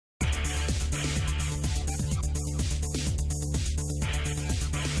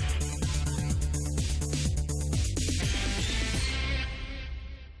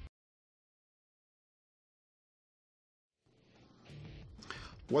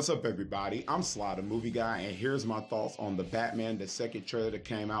What's up, everybody? I'm Sly, the movie guy, and here's my thoughts on the Batman, the second trailer that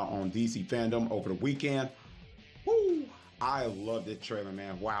came out on DC Fandom over the weekend. Woo! I love this trailer,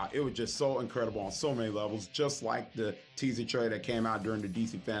 man. Wow, it was just so incredible on so many levels, just like the teaser trailer that came out during the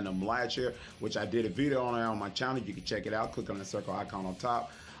DC Fandom last year, which I did a video on my channel. You can check it out. Click on the circle icon on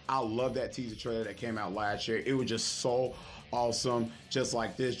top. I love that teaser trailer that came out last year. It was just so awesome, just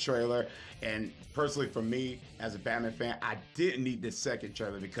like this trailer. And personally, for me as a Batman fan, I didn't need this second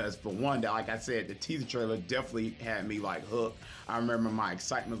trailer because, for one, like I said, the teaser trailer definitely had me like hooked. I remember my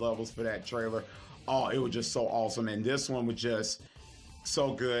excitement levels for that trailer. Oh, it was just so awesome, and this one was just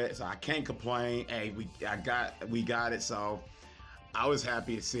so good. So I can't complain. Hey, we got it. So I was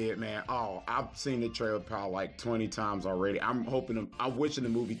happy to see it, man. Oh, I've seen the trailer probably like 20 times already. I'm wishing the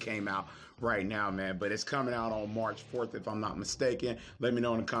movie came out right now, man. But it's coming out on March 4th, if I'm not mistaken. Let me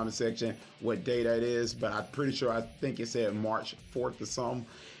know in the comment section what day that is. But I'm pretty sure, I think it said March 4th or something.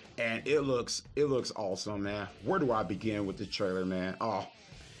 And it looks awesome, man. Where do I begin with the trailer, man? Oh,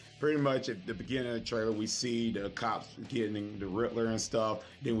 pretty much at the beginning of the trailer, we see the cops getting the Riddler and stuff.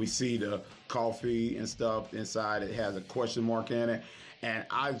 Then we see the coffee and stuff inside. It has a question mark in it. And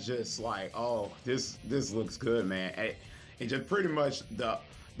I just like, oh, this looks good, man. And just pretty much the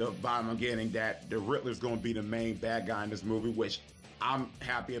vibe I'm getting that the Riddler's going to be the main bad guy in this movie, which I'm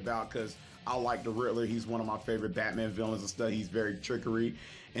happy about because I like the Riddler. He's one of my favorite Batman villains and stuff. He's very trickery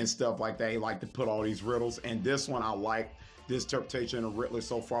and stuff like that. He like to put all these riddles. And this one, I like this interpretation of Riddler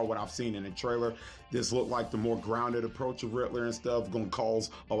so far, what I've seen in the trailer. This looked like the more grounded approach of Riddler and stuff. Going to cause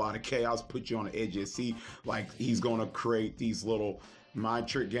a lot of chaos, put you on the edge of your seat. Like, he's going to create these little mind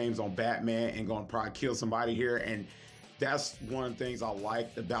trick games on Batman and going to probably kill somebody here. And that's one of the things I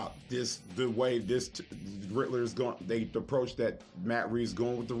like about this, the way this Riddler is going, the approach that Matt Reeves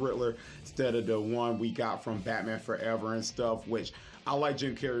going with the Riddler instead of the one we got from Batman Forever and stuff, which I like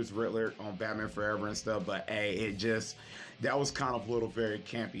Jim Carrey's Riddler on Batman Forever and stuff, but hey, that was kind of a little very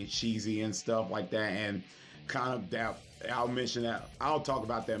campy and cheesy and stuff like that. And kind of that, I'll mention that, I'll talk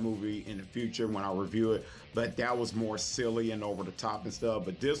about that movie in the future when I review it, but that was more silly and over the top and stuff.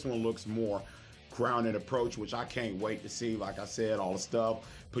 But this one looks more grounded approach, which I can't wait to see. Like I said, all the stuff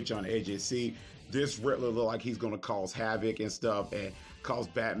put you on the edge of your seat. This Riddler look like he's going to cause havoc and stuff and cause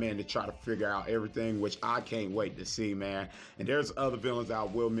Batman to try to figure out everything, which I can't wait to see, man. And there's other villains I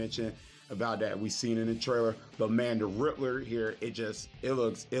will mention about that we've seen in the trailer, but man, the Riddler here, it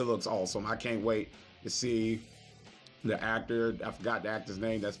looks awesome. I can't wait to see the actor. I forgot the actor's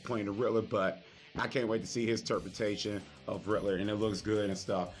name that's playing the Riddler, but I can't wait to see his interpretation of Riddler, and it looks good and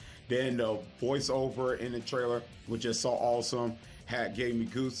stuff. Then the voiceover in the trailer was just so awesome. Gave me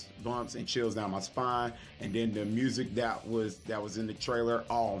goosebumps and chills down my spine. And then the music that was in the trailer,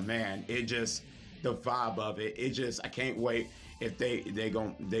 oh man, the vibe of it, I can't wait if they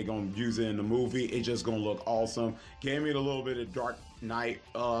gonna use it in the movie. It's just gonna look awesome. Gave me a little bit of Dark Knight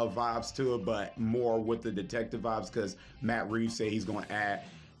vibes to it, but more with the detective vibes because Matt Reeves said he's gonna add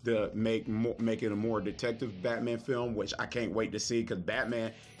make it a more detective Batman film, which I can't wait to see because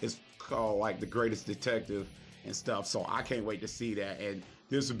Batman is called like the greatest detective and stuff. So I can't wait to see that. And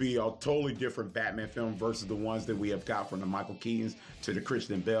this would be a totally different Batman film versus the ones that we have got from the Michael Keatons to the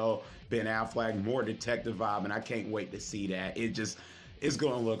Christian Bale, Ben Affleck, more detective vibe. And I can't wait to see that. It's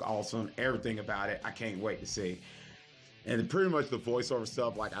going to look awesome. Everything about it, I can't wait to see. And pretty much the voiceover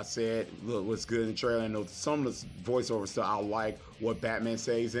stuff, like I said, was good in the trailer. And some of the voiceover stuff, I like what Batman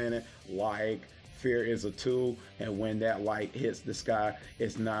says in it, like fear is a tool, and when that light hits the sky,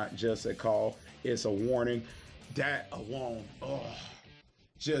 it's not just a call, it's a warning. That alone,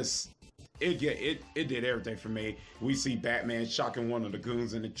 it did everything for me. We see Batman shocking one of the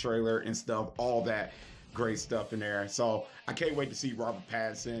goons in the trailer and stuff, all that great stuff in there. So I can't wait to see Robert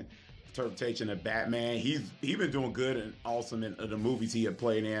Pattinson interpretation of Batman. He's been doing good and awesome in the movies he had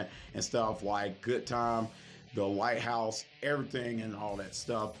played in and stuff like Good Time, The Lighthouse, everything and all that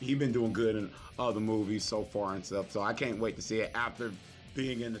stuff. He's been doing good in other movies so far and stuff. So I can't wait to see it after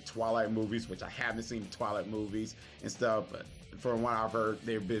being in the Twilight movies, which I haven't seen the Twilight movies and stuff. But from what I've heard,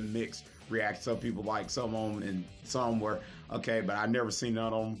 they've been mixed reactions. Some people like some of them and some were okay, but I've never seen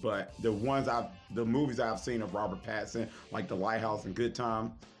none of them. But the movies I've seen of Robert Pattinson, like The Lighthouse and Good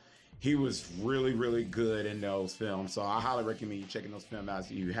Time, he was really, really good in those films. So I highly recommend you checking those films out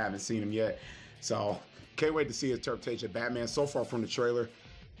if you haven't seen them yet. So can't wait to see his interpretation of Batman. So far from the trailer,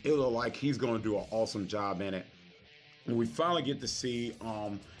 it looks like he's going to do an awesome job in it. And we finally get to see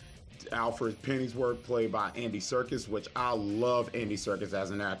Alfred Pennyworth played by Andy Serkis, which I love Andy Serkis as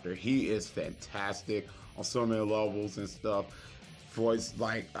an actor. He is fantastic on so many levels and stuff. Voice,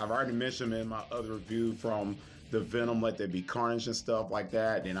 like I've already mentioned in my other review from the Venom Let There Be Carnage and stuff like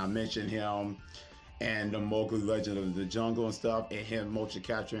that. And I mentioned him and the Mowgli Legend of the Jungle and stuff, and him motion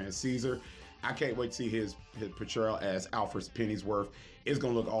capturing as Caesar. I can't wait to see his portrayal as Alfred Pennyworth. It's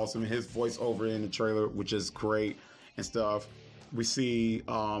gonna look awesome. His voiceover in the trailer, which is great and stuff. We see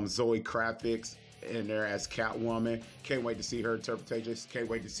Zoe Kravitz in there as Catwoman. Can't wait to see her interpretation. Can't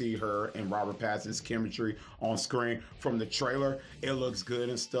wait to see her and Robert Pattinson's chemistry on screen from the trailer. It looks good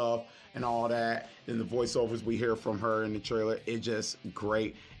and stuff and all that. And the voiceovers we hear from her in the trailer, it's just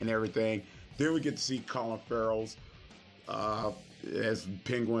great and everything. Then we get to see Colin Farrell's as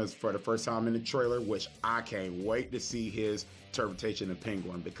Penguin for the first time in the trailer, which I can't wait to see his interpretation of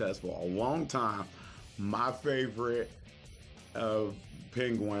Penguin, because for a long time, my favorite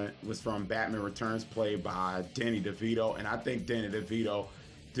Penguin was from Batman Returns, played by Danny DeVito, and I think Danny DeVito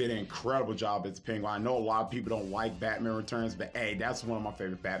did an incredible job as Penguin. I know a lot of people don't like Batman Returns, but hey, that's one of my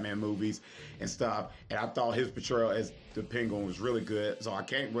favorite Batman movies and stuff, and I thought his portrayal as the Penguin was really good, so I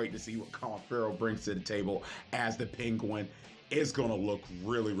can't wait to see what Colin Farrell brings to the table as the Penguin. It's gonna look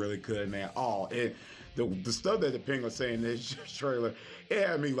really, really good, man. The stuff that the Penguin saying in this trailer, it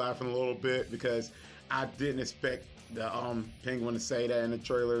had me laughing a little bit, because I didn't expect the Penguin to say that in the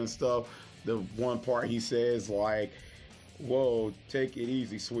trailer and stuff. The one part he says like, "Whoa, take it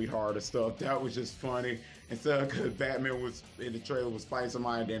easy, sweetheart," and stuff. That was just funny. Instead, because Batman was in the trailer was fighting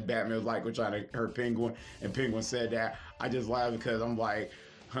somebody, and then Batman was like, "We're trying to hurt Penguin," and Penguin said that. I just laughed because I'm like,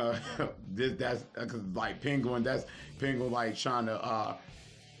 that's like Penguin. That's Penguin like trying to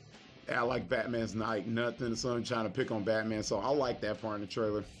act like Batman's like nothing or something, trying to pick on Batman. So I like that part in the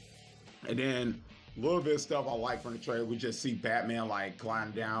trailer. And then a little bit of stuff I like from the trailer. We just see Batman like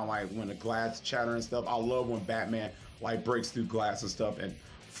gliding down, like when the glass chatter and stuff. I love when Batman like breaks through glass and stuff and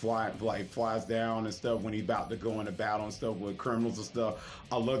flies down and stuff when he's about to go into battle and stuff with criminals and stuff.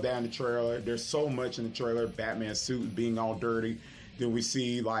 I love that in the trailer. There's so much in the trailer. Batman's suit being all dirty. Then we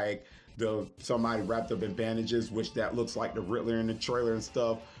see like somebody wrapped up in bandages, which that looks like the Riddler in the trailer and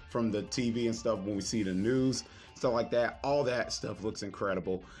stuff from the TV and stuff when we see the news, stuff like that. All that stuff looks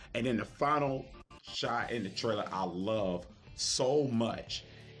incredible. And then the final shot in the trailer I love so much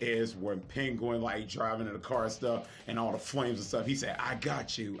is when Penguin like driving in the car and stuff and all the flames and stuff. He said, I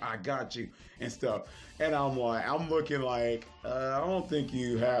got you and stuff. And I'm like, I'm looking like, I don't think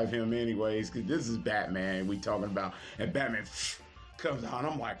you have him anyways, because this is Batman we talking about. And Batman comes out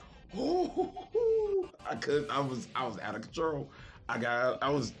and I'm like, oh, I was out of control. I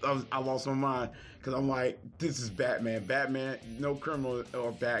lost my mind, because I'm like, this is Batman. Batman, no criminal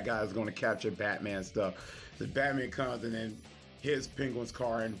or bad guy is going to capture Batman stuff. So Batman comes and then hits Penguin's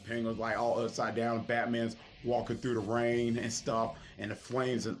car, and Penguin's like all upside down. Batman's walking through the rain and stuff, and the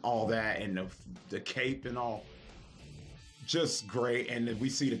flames and all that, and the cape and all. Just great. And then we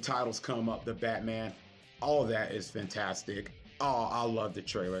see the titles come up, the Batman. All of that is fantastic. Oh, I love the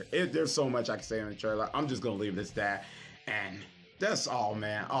trailer. There's so much I can say in the trailer. I'm just going to leave it as that. And that's all,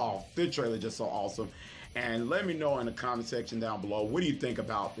 man. Oh, the trailer just so awesome. And let me know in the comment section down below, what do you think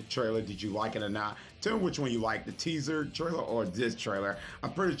about the trailer? Did you like it or not? Tell me which one you like, the teaser trailer or this trailer.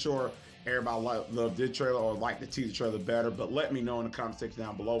 I'm pretty sure everybody loved this trailer or liked the teaser trailer better, but let me know in the comment section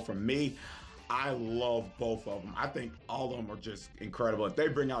down below. For me, I love both of them. I think all of them are just incredible. If they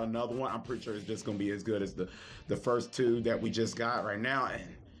bring out another one, I'm pretty sure it's just going to be as good as the first two that we just got right now. And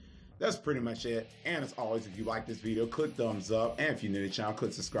that's pretty much it. And as always, if you like this video, click thumbs up. And if you're new to the channel,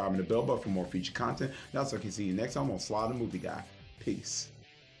 click subscribe and the bell button for more future content. And also, I can see you next time on Sly the Movie Guy. Peace.